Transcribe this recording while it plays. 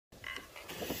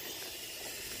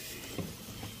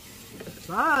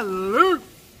Salute!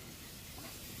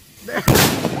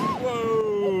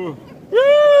 Whoa!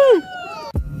 Woo!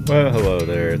 Well, hello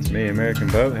there. It's me, American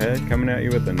Boathead, coming at you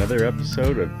with another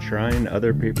episode of Trying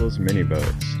Other People's Mini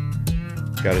Boats.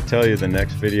 Gotta tell you, the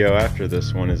next video after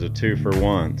this one is a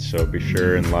 2-for-1, so be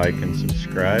sure and like and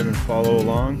subscribe and follow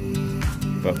along.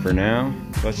 But for now,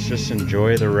 let's just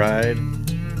enjoy the ride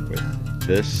with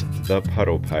this, the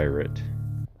Puddle Pirate.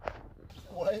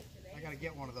 What? I gotta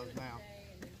get one of those now.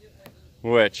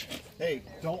 Which? Hey,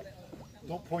 don't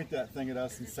point that thing at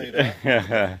us and say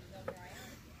that.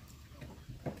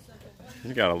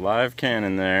 You got a live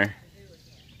cannon there.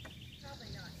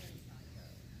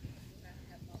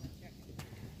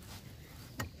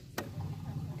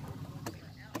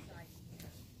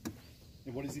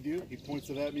 And what does he do? He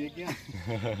points it at me again.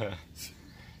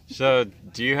 So,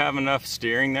 do you have enough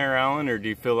steering there, Alan, or do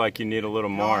you feel like you need a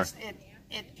little more? No,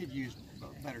 it could use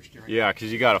better steering. Yeah,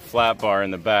 because you got a flat bar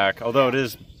in the back, although it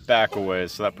is back a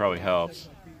ways, so that probably helps.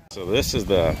 So this is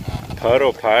the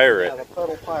Puddle Pirate. Yeah, the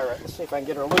Puddle Pirate. Let's see if I can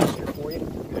get her loose here for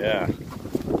you. Yeah.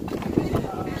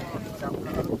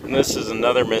 And this is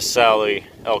another Miss Sally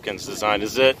Elkins design.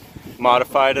 Is it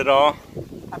modified at all?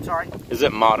 I'm sorry? Is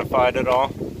it modified at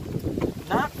all?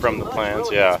 Not from the much, plans,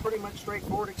 really. yeah. It's pretty much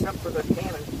straightforward except for the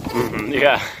cannon. Mm-hmm,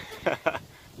 yeah. What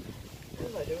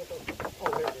did I do with it? Oh,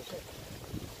 there it is.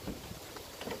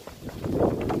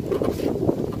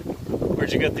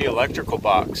 Where'd you get the electrical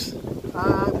box? I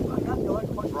got the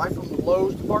electrical box right from the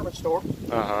Lowe's department store.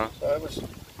 Uh-huh. So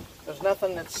there's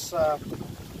nothing that's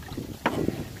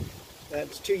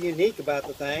too unique about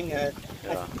the thing. Yeah.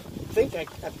 I think I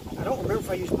don't remember if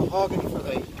I used mahogany for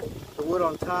the wood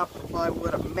on top, the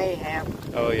plywood. I may have.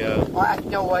 Oh yeah. Well, you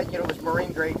know what? It was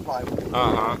marine grade plywood.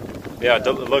 Uh-huh. Yeah, it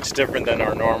looks different than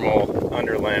our normal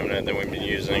under laminate that we've been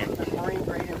using. Marine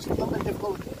grade. It was a little bit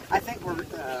difficult. I think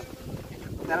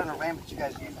that under laminate you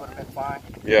guys used would have been fine.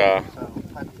 Yeah. So,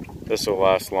 this will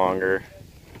last longer.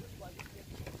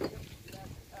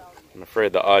 I'm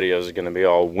afraid the audio is going to be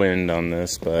all wind on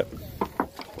this, but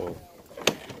cool.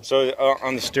 So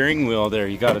on the steering wheel there,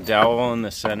 you got a dowel in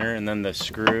the center, and then the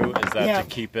screw, is that to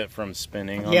keep it from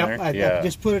spinning on there? I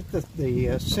just put it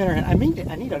the center. I need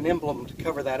an emblem to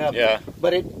cover that up. Yeah.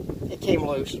 But it came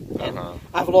loose, and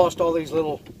I've lost all these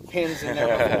little pins in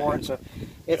there before, and so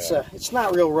it's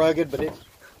not real rugged, but it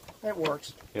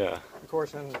works. Yeah. Of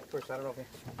course, I don't know.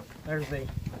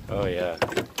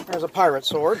 There's a pirate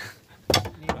sword. I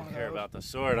don't care about the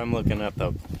sword. I'm looking at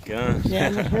the gun. Yeah,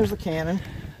 and here's the cannon.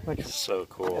 Which is so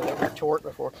cool. I retort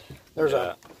before. There's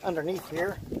underneath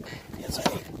here. It's a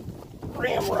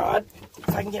ramrod.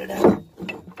 If I can get it out.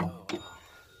 You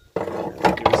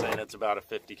were saying it's about a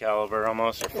 50 caliber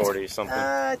almost, or 40 something.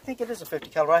 I think it is a 50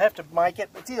 caliber. I have to mic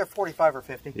it. It's either 45 or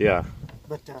 50. Yeah.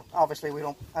 But obviously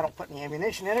I don't put any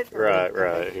ammunition in it. Right.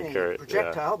 Any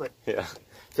projectile, but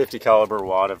 50 caliber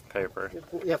wad of paper.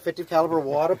 Yeah, 50 caliber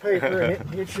wad of paper, and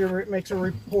it makes a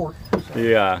report. So.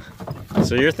 Yeah.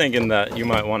 So you're thinking that you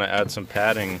might want to add some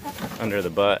padding under the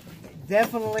butt.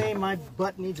 Definitely, my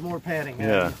butt needs more padding.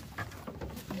 Yeah.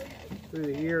 Through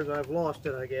the years, I've lost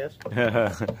it, I guess.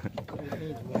 It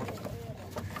needs more.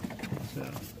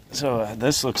 So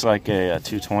this looks like a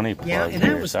 220 plug. Yeah, and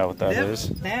is that what that is?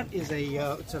 That is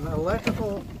it's an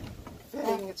electrical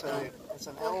fitting. It's an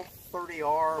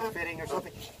L30R fitting or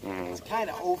something. It's kind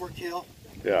of overkill.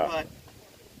 Yeah. But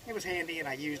it was handy and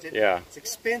I used it. Yeah. It's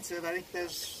expensive. I think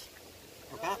there's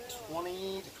about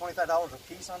 $20 to $25 a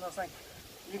piece on those things.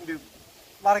 You can do.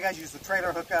 A lot of guys use the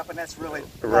trailer hookup, and that's really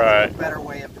a better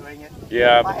way of doing it.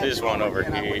 Yeah, but this won't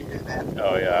overheat.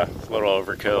 Oh yeah, it's a little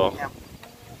overkill. Yeah.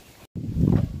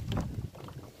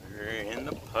 In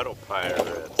the Puddle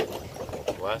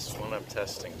Pirate. Last one I'm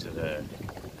testing today.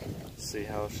 Let's see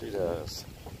how she does.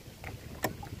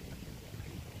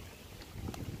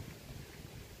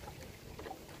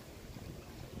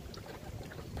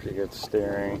 Pretty good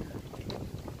steering.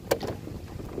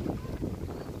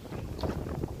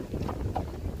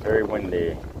 Very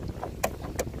windy.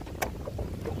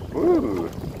 Woo!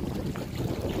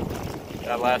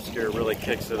 That last gear really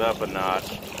kicks it up a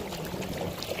notch.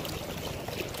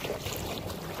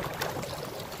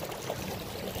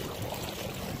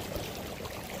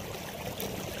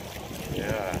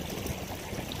 Yeah,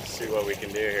 let's see what we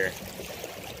can do here.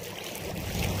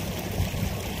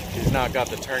 She's not got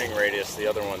the turning radius the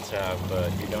other ones have,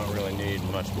 but you don't really need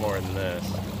much more than this.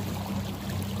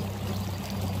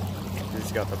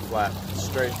 She's got the flat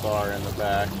straight bar in the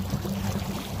back.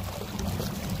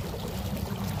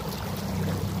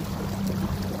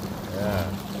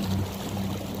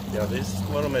 Yeah, these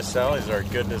little Miss Sallies are a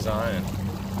good design.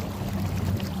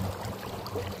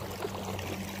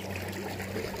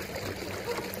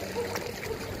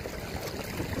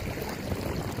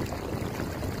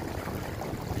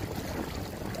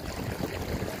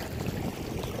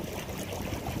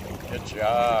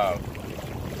 job.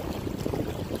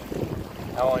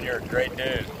 Alan, you're a great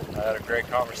dude. I had a great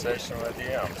conversation with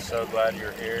you. I'm so glad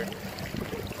you're here.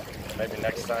 Maybe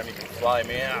next time you can fly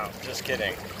me out. Just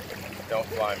kidding. Don't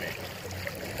fly me.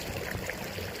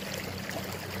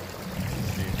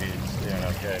 See if he's doing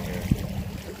okay here.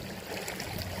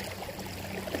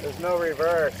 There's no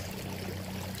reverse.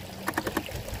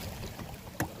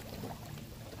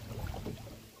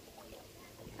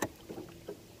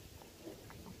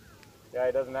 Yeah,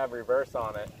 he doesn't have reverse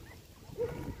on it.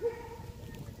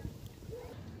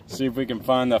 See if we can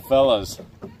find the fellas.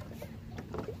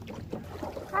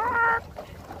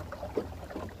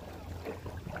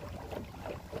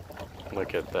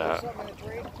 Look at that.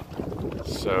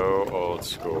 So old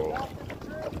school.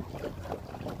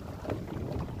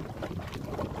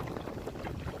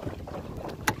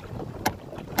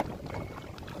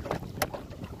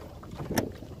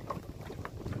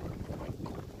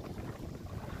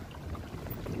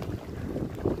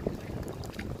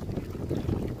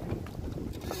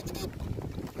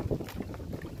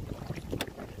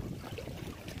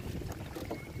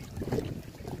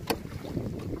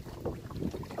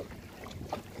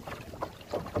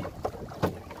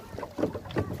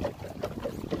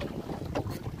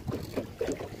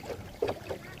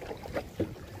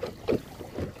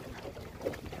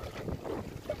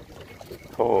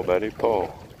 Pull, Betty, pull.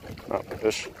 Not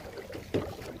fish.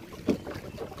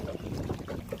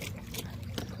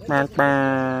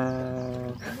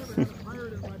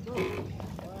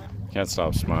 Can't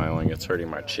stop smiling. It's hurting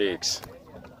my cheeks.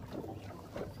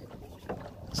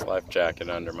 This life jacket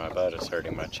under my butt is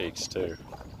hurting my cheeks too.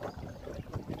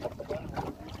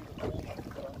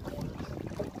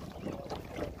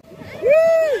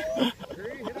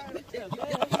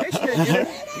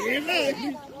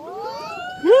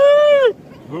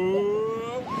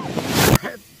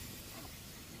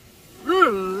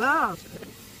 Good love.